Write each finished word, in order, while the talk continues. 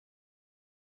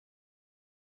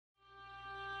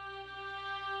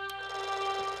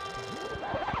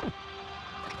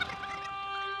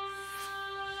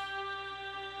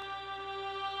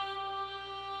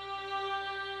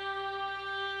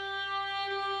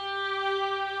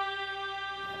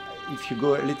if you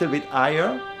go a little bit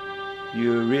higher,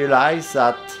 you realize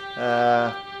that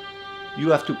you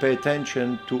have to pay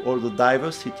attention to all the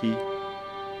diversity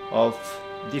of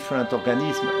different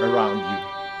organisms around you.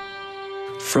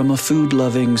 From a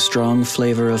food-loving, strong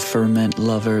flavor of ferment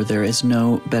lover, there is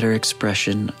no better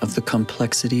expression of the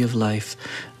complexity of life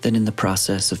than in the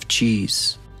process of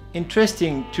cheese.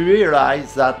 Interesting to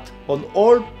realize that on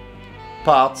all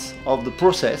parts of the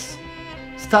process,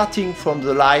 starting from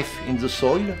the life in the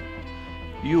soil,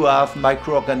 you have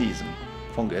microorganisms,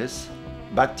 fungus,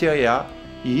 bacteria,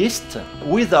 yeast.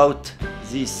 Without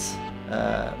this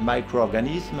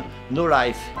microorganism, no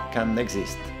life can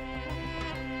exist.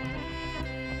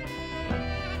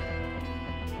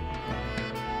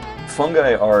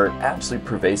 Fungi are absolutely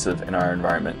pervasive in our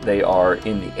environment. They are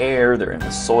in the air, they're in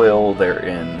the soil, they're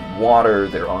in water,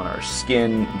 they're on our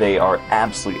skin. They are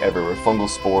absolutely everywhere. Fungal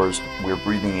spores, we're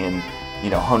breathing in,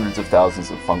 hundreds of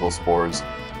thousands of fungal spores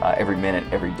every minute,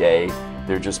 every day.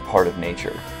 They're just part of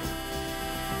nature.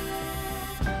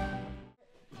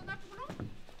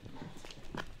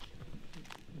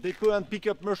 They go and pick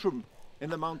up mushroom in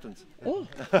the mountains. Oh.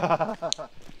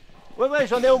 Ouais,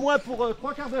 j'en ai au moins pour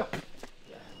 3 quarts d'heure.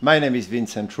 My name is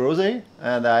Vincent Rose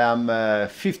and I am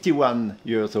 51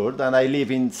 years old and I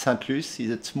live in St. Luce. It's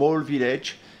a small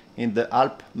village in the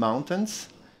Alps mountains.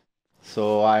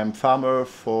 So I am farmer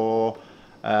for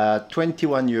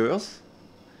 21 years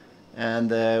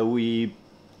and we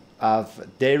have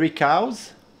dairy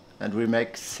cows and we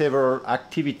make several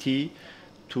activities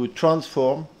to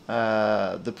transform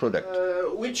the product.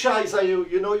 Which size are you?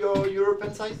 You know your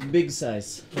European size? Big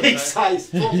size. Big size,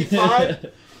 45?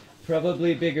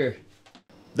 Probably bigger.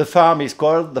 The farm is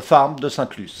called the Farm de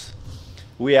St. Luce.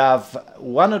 We have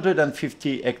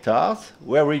 150 hectares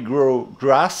where we grow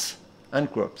grass and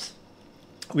crops.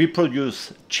 We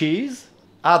produce cheese.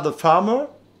 As the farmer,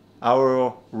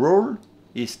 our role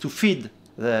is to feed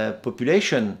the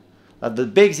population. The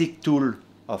basic tool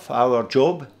of our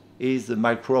job is the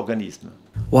microorganism.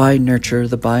 Why nurture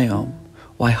the biome?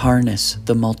 Why harness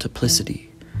the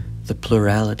multiplicity, the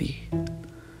plurality?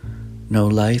 No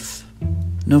life,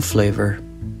 no flavor.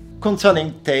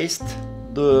 Concerning taste,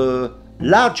 the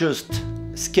largest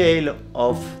scale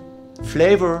of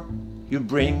flavor you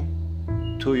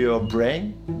bring to your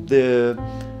brain, the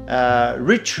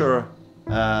richer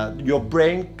your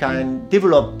brain can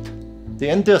develop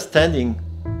the understanding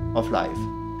of life.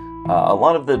 A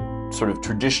lot of the sort of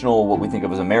traditional, what we think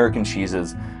of as American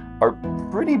cheeses, are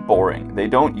pretty boring. They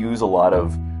don't use a lot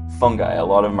of fungi. A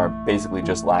lot of them are basically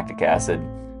just lactic acid.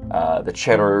 The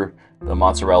cheddar, the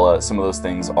mozzarella, some of those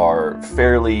things are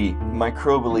fairly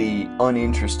microbially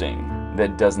uninteresting.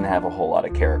 That doesn't have a whole lot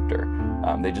of character.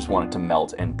 They just want it to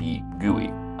melt and be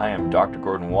gooey. I am Dr.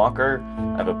 Gordon Walker.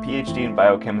 I have a PhD in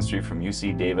biochemistry from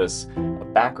UC Davis, a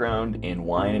background in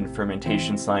wine and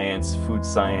fermentation science, food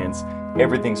science,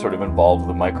 everything sort of involved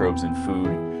with microbes in food.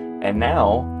 And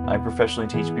now I professionally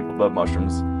teach people about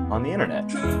mushrooms on the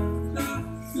internet.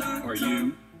 Are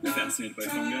you fascinated by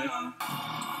fungi?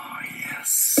 Oh,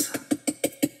 yes.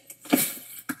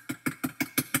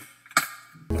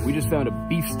 We just found a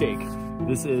beefsteak.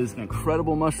 This is an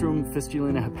incredible mushroom,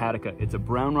 Fistulina hepatica. It's a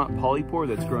brown rot polypore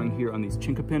that's growing here on these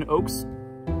chinkapin oaks.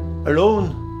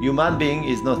 Alone, human being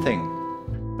is nothing.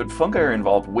 But fungi are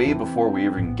involved way before we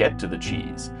even get to the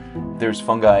cheese. There's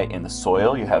fungi in the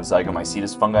soil. You have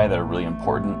zygomycetes fungi that are really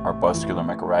important, arbuscular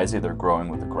mycorrhizae. They're growing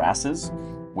with the grasses.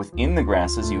 Within the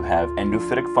grasses, you have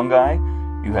endophytic fungi.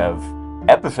 You have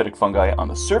epiphytic fungi on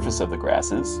the surface of the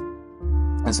grasses.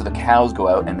 And so the cows go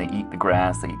out and they eat the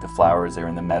grass, they eat the flowers, they're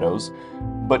in the meadows.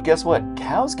 But guess what?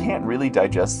 Cows can't really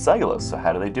digest cellulose, so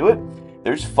how do they do it?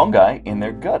 There's fungi in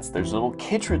their guts. There's little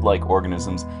chytrid-like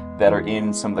organisms that are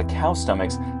in some of the cow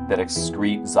stomachs that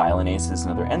excrete xylanases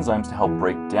and other enzymes to help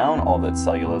break down all that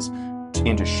cellulose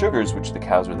into sugars, which the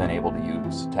cows are then able to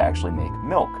use to actually make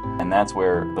milk. And that's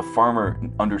where the farmer,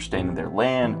 understanding their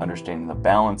land, understanding the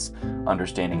balance,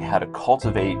 understanding how to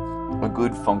cultivate a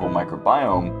good fungal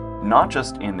microbiome, not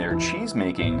just in their cheese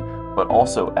making, but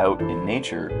also out in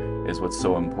nature, is what's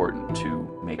so important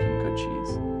to making good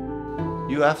cheese.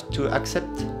 You have to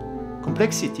accept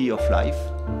complexity of life.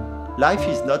 Life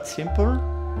is not simple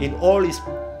in all its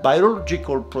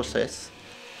biological process.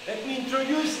 Let me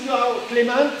introduce now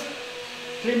Clement.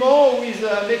 Clement who is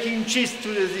making cheese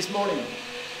this morning.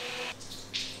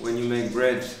 When you make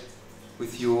bread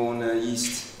with your own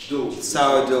yeast,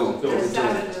 sourdough.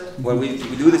 Well, we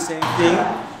do the same thing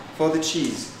for the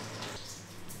cheese.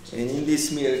 And in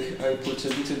this milk I put a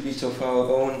little bit of our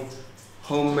own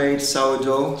homemade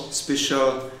sourdough,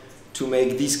 special to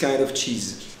make this kind of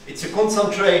cheese. It's a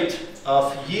concentrate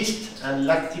of yeast and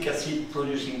lactic acid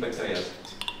producing bacteria.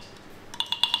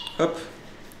 Up.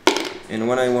 And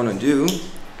what I want to do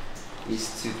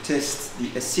is to test the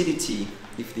acidity.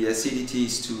 If the acidity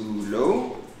is too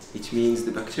low, it means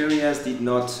the bacteria did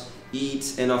not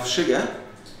eat enough sugar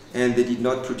and they did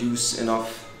not produce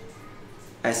enough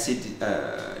acid,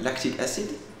 lactic acid.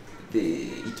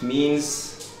 It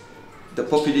means the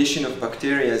population of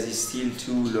bacteria is still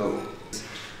too low.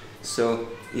 So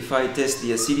if I test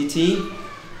the acidity,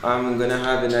 I'm gonna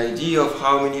have an idea of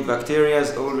how many bacteria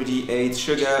already ate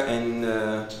sugar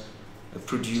and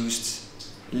produced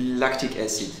lactic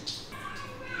acid.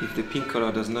 If the pink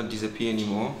color does not disappear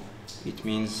anymore, it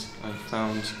means I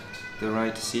found the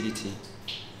right acidity.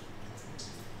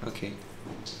 Okay.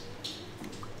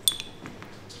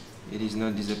 It is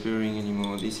not disappearing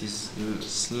anymore. This is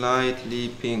slightly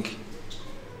pink.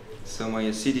 So my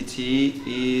acidity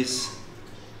is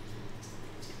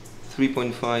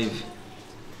 3.5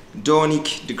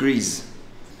 Dornick degrees.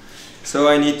 So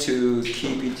I need to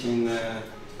keep it in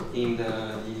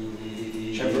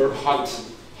the chamber, hot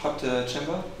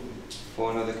chamber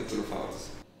for another couple of hours.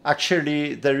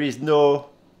 Actually, there is no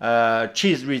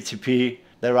cheese recipe.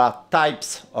 There are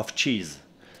types of cheese.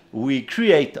 We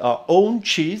create our own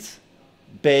cheese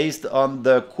based on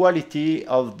the quality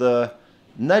of the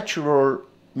natural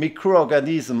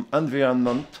microorganism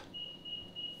environment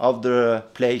of the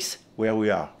place where we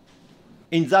are.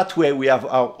 In that way, we have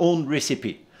our own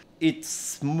recipe.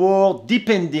 It's more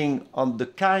depending on the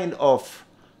kind of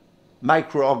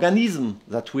microorganism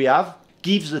that we have,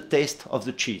 gives the taste of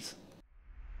the cheese.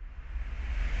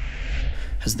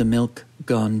 Has the milk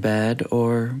gone bad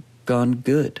or gone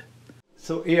good?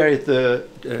 So here is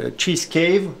the cheese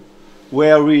cave,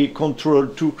 where we control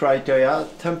two criteria,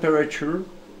 temperature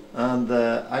and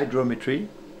hydrometry.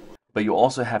 But you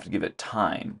also have to give it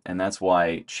time, and that's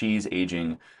why cheese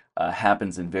aging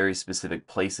happens in very specific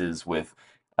places with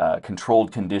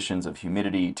controlled conditions of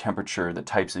humidity, temperature, the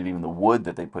types of even the wood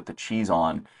that they put the cheese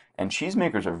on. And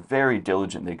cheesemakers are very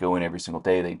diligent. They go in every single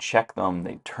day, they check them,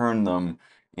 they turn them,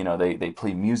 you know, they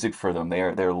play music for them.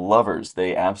 They're lovers.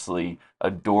 They absolutely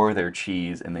adore their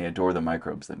cheese and they adore the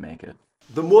microbes that make it.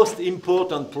 The most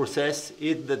important process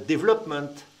is the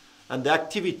development and the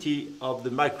activity of the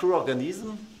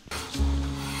microorganism.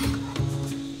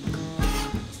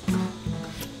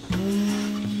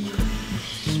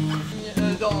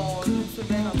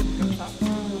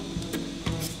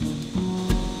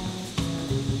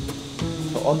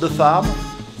 On the farm,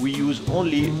 we use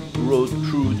only raw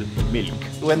crude milk.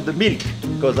 When the milk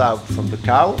goes out from the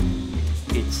cow,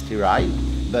 it's sterile,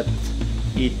 but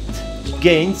it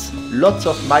gains lots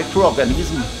of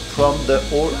microorganisms from the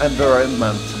whole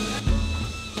environment.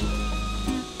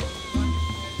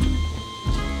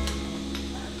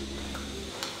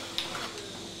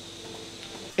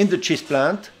 In the cheese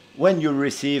plant, when you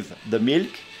receive the milk,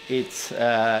 it's,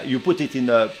 you put it in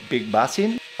a big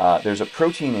basin. There's a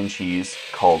protein in cheese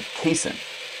called casein,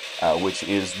 which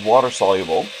is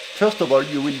water-soluble. First of all,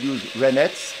 you will use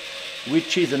rennets,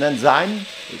 which is an enzyme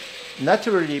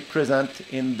naturally present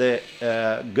in the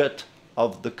gut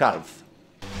of the calf.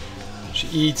 She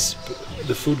eats,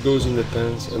 the food goes in the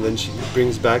pans, and then she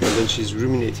brings back, and then she's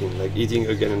ruminating, like eating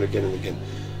again and again and again.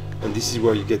 And this is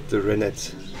where you get the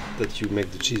rennet that you make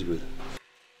the cheese with.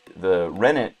 The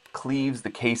rennet cleaves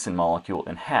the casein molecule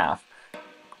in half,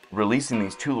 releasing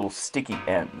these two little sticky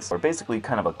ends, or basically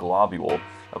kind of a globule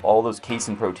of all those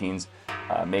casein proteins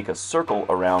make a circle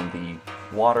around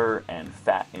the water and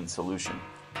fat in solution.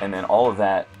 And then all of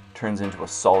that turns into a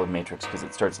solid matrix because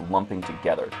it starts lumping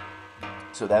together.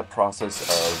 So that process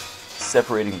of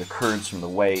separating the curds from the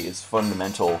whey is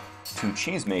fundamental to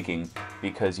cheese making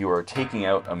because you are taking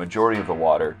out a majority of the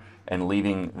water and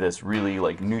leaving this really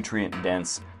like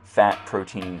nutrient-dense fat,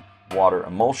 protein, water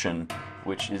emulsion,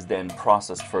 which is then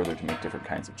processed further to make different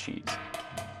kinds of cheese.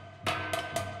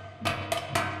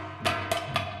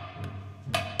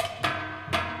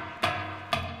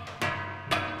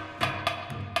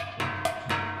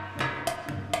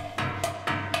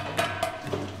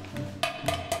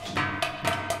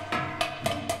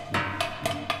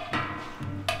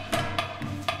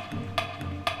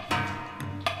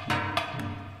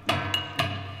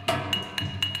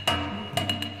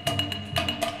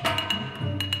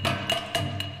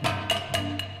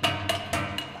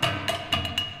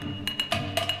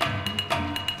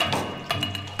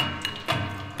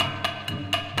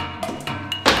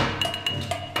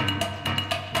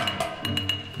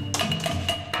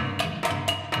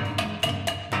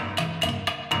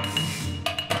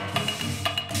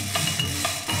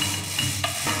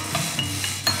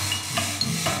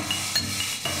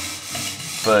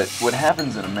 But what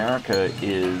happens in America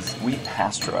is we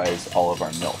pasteurize all of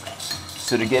our milk.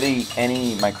 So to get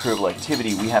any microbial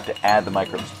activity, we have to add the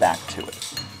microbes back to it.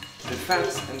 The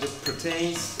fats and the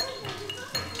proteins,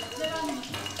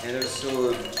 and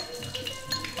also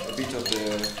a bit of the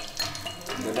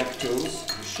lactose,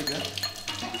 the sugar.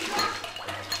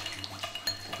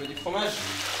 Ode de Fromage.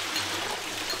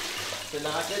 C'est la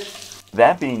raclette.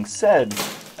 That being said,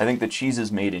 I think the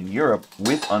cheeses made in Europe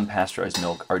with unpasteurized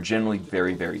milk are generally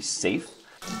very, very safe.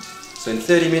 So in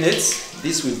 30 minutes,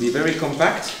 this will be very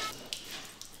compact.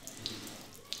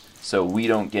 So we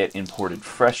don't get imported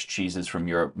fresh cheeses from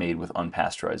Europe made with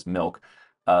unpasteurized milk.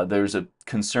 There's a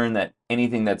concern that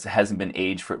anything that hasn't been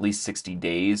aged for at least 60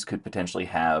 days could potentially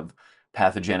have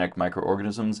pathogenic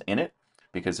microorganisms in it,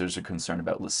 because there's a concern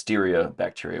about listeria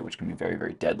bacteria, which can be very,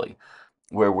 very deadly.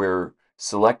 Where we're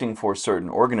selecting for certain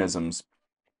organisms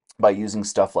by using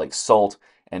stuff like salt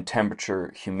and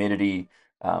temperature, humidity,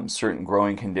 certain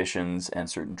growing conditions, and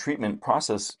certain treatment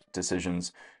process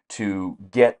decisions to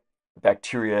get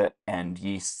bacteria and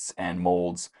yeasts and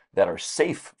molds that are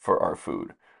safe for our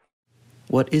food.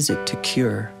 What is it to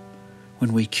cure?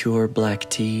 When we cure black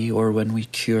tea, or when we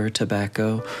cure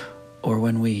tobacco, or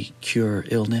when we cure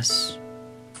illness?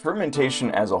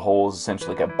 Fermentation as a whole is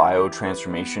essentially like a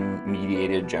biotransformation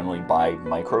mediated generally by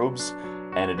microbes,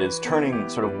 and it is turning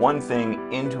sort of one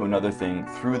thing into another thing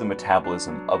through the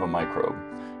metabolism of a microbe.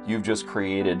 You've just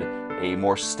created a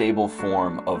more stable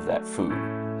form of that food.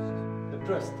 The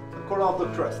crust, the color of the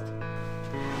crust.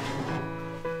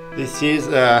 This is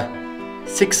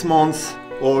 6 months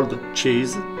old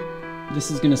cheese.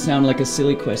 This is gonna sound like a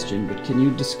silly question, but can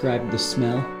you describe the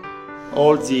smell?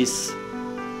 All these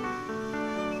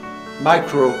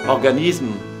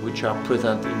microorganisms which are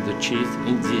present in the cheese,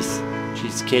 in this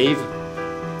cheese cave,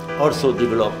 also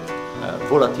developed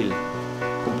volatile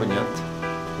component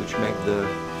which make the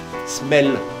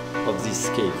smell of this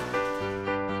cave.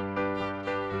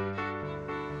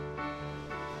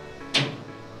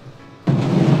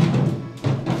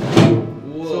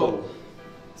 Whoa.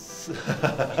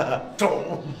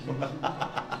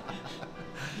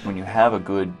 When you have a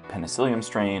good penicillium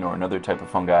strain or another type of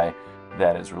fungi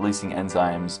that is releasing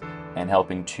enzymes and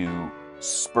helping to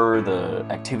spur the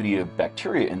activity of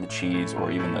bacteria in the cheese,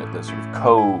 or even the sort of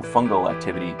co-fungal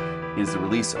activity, is the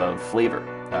release of flavor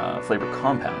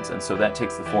compounds. And so that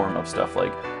takes the form of stuff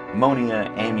like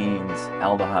ammonia, amines,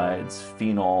 aldehydes,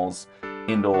 phenols,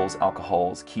 indoles,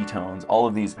 alcohols, ketones, all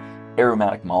of these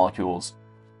aromatic molecules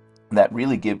that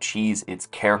really give cheese its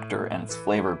character and its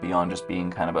flavor beyond just being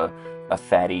kind of a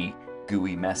fatty,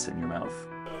 gooey mess in your mouth.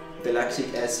 The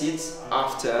lactic acids,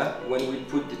 after, when we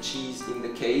put the cheese in the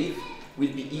cave,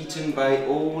 will be eaten by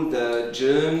all the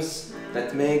germs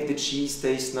that make the cheese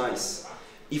taste nice.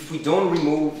 If we don't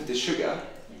remove the sugar,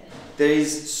 there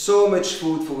is so much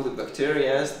food for the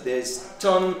bacteria, there's a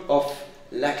ton of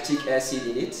lactic acid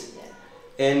in it,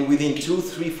 and within 2,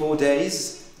 3, 4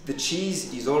 days, the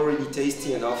cheese is already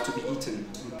tasty enough to be eaten.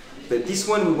 But this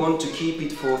one we want to keep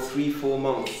it for 3, 4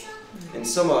 months. And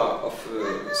some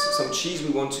cheese we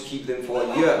want to keep them for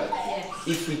a year.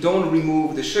 If we don't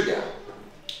remove the sugar,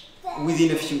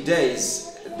 within a few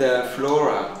days the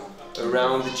flora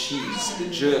around the cheese, the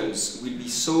germs, will be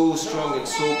so strong and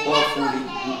so powerful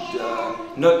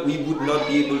we would not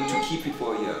be able to keep it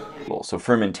for a year. So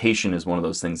fermentation is one of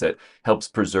those things that helps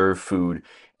preserve food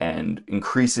and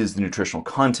increases the nutritional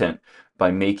content by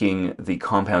making the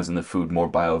compounds in the food more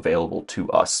bioavailable to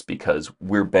us, because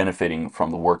we're benefiting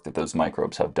from the work that those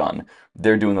microbes have done.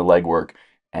 They're doing the legwork,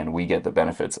 and we get the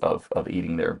benefits of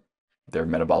eating their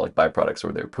metabolic byproducts,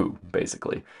 or their poo,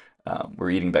 basically. We're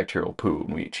eating bacterial poo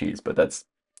when we eat cheese, but that's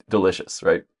delicious,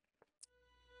 right?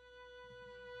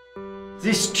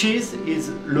 This cheese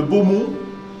is le Beaumont,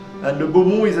 and le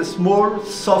Beaumont is a small,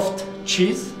 soft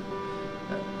cheese,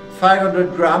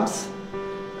 500 grams,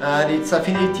 and it's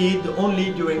affinated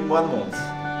only during 1 month.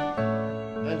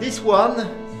 And this one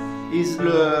is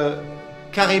le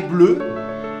carré bleu,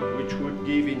 which would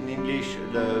give in English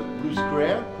the blue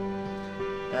square,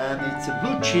 and it's a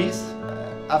blue cheese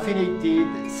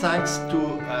affinated thanks to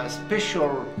a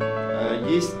special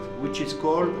yeast which is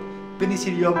called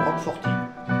Penicillium roqueforti.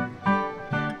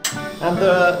 And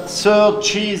the third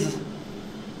cheese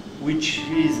which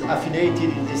is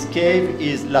affinated in this cave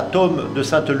is la Tome de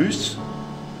Sainte-Luce,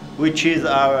 which is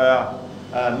our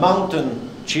mountain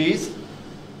cheese,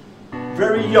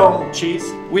 very young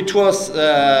cheese, which was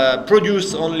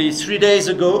produced only 3 days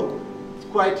ago. It's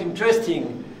quite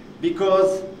interesting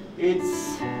because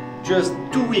it's just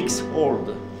 2 weeks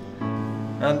old.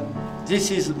 And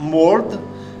this is mold,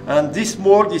 and this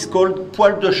mold is called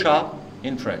poil de chat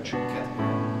in French.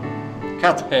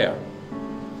 cat hair.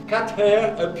 Cat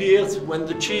hair appears when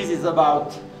the cheese is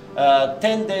about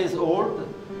 10 days old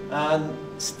and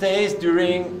stays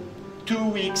during 2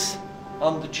 weeks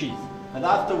on the cheese. And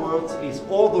afterwards is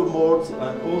all the molds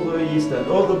and all the yeast and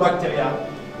all the bacteria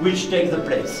which take the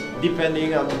place,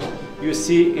 depending on, you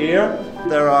see here,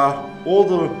 there are all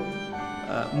the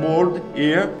mold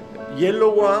here,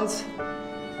 yellow ones,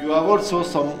 you have also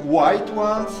some white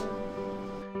ones.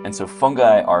 And so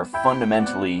fungi are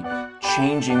fundamentally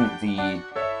changing the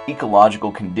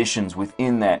ecological conditions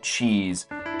within that cheese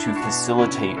to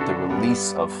facilitate the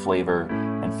release of flavor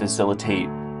and facilitate,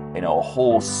 you know, a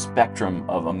whole spectrum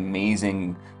of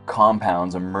amazing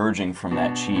compounds emerging from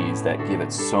that cheese that give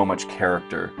it so much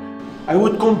character. I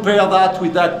would compare that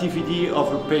with the activity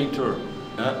of a painter.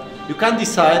 You can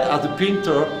decide as a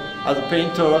painter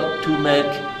to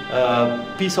make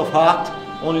a piece of art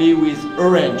only with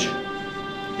orange.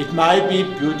 It might be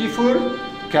beautiful,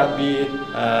 can be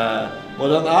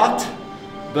modern art,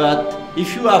 but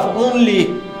if you have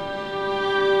only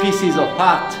pieces of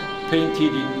art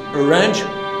painted in orange,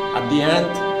 at the end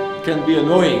it can be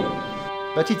annoying.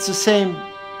 But it's the same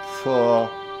for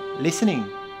listening.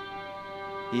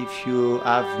 If you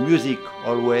have music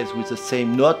always with the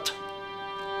same note,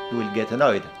 you will get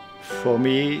annoyed. For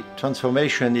me,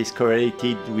 transformation is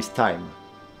correlated with time.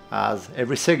 As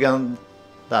every second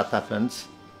that happens,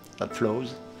 that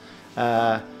flows,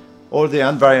 all the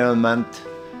environment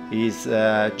is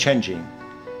changing.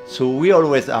 So we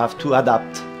always have to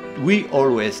adapt. We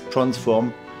always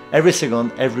transform every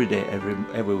second, every day,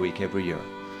 every week, every year.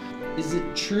 Is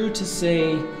it true to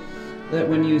say that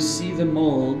when you see the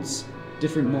molds,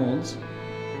 different molds,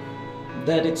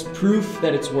 that it's proof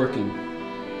that it's working?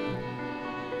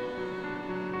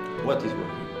 What is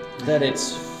working? That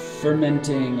it's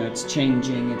fermenting, or it's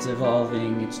changing, it's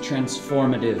evolving, it's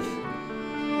transformative.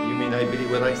 You mean I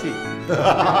believe what I see?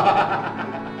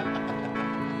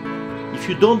 If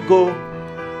you don't go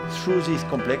through this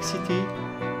complexity,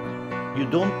 you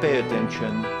don't pay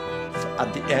attention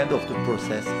at the end of the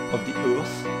process of the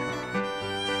earth,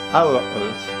 our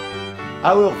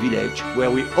village, where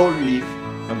we all live,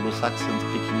 Anglo-Saxon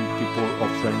speaking people or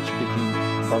French speaking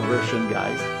or Russian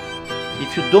guys.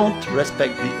 If you don't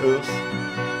respect the earth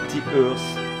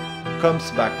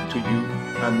comes back to you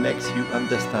and makes you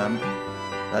understand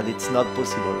that it's not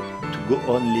possible to go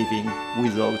on living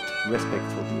without respect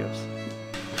for the earth.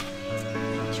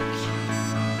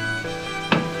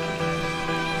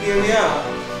 Here we are.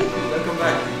 Welcome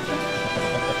back.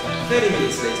 30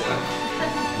 minutes later.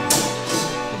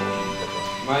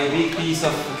 My big piece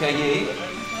of focaccia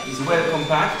is well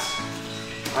compact.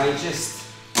 I just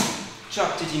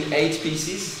chopped it in 8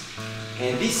 pieces,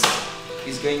 and this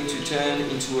is going to turn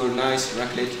into a nice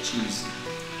raclette cheese.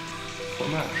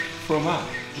 Fromage.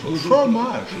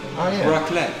 Fromage. Ah, yeah.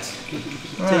 Raclette.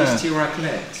 Tasty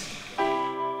raclette.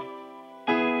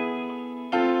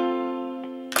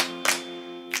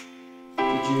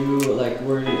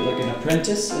 Were you like an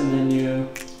apprentice and then you...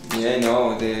 Yeah,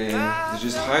 no, they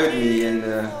just hired me and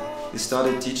they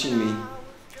started teaching me.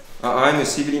 I'm a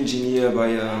civil engineer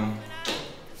by...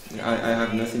 I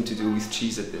have nothing to do with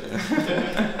cheese at the...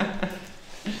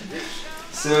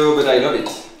 So, but I love it.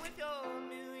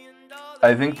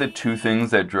 I think the two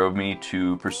things that drove me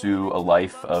to pursue a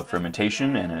life of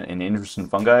fermentation and an interest in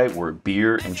fungi were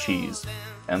beer and cheese.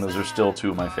 And those are still two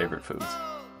of my favorite foods.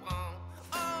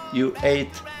 You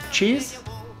ate cheese,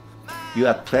 you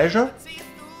had pleasure,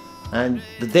 and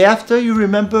the day after you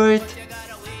remember it,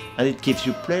 and it gives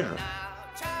you pleasure.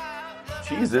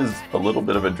 Cheese is a little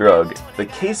bit of a drug. The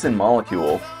casein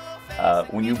molecule,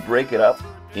 when you break it up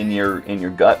in your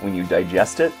gut, when you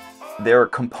digest it, there are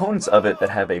components of it that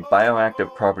have a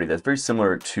bioactive property that's very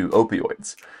similar to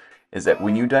opioids. Is that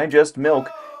when you digest milk,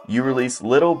 you release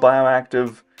little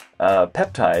bioactive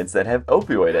peptides that have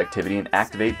opioid activity and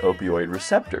activate opioid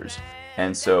receptors.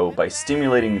 And so by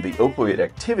stimulating the opioid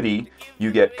activity,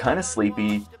 you get kind of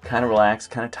sleepy, kind of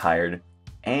relaxed, kind of tired,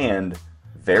 and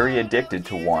very addicted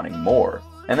to wanting more.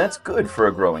 And that's good for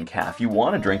a growing calf. You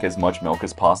want to drink as much milk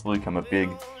as possible, become a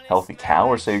big, healthy cow,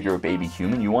 or say you're a baby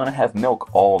human, you want to have milk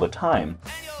all the time.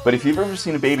 But if you've ever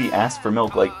seen a baby ask for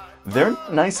milk, like, they're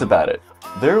nice about it.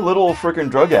 They're little freaking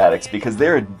drug addicts because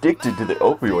they're addicted to the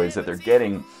opioids that they're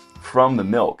getting from the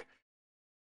milk.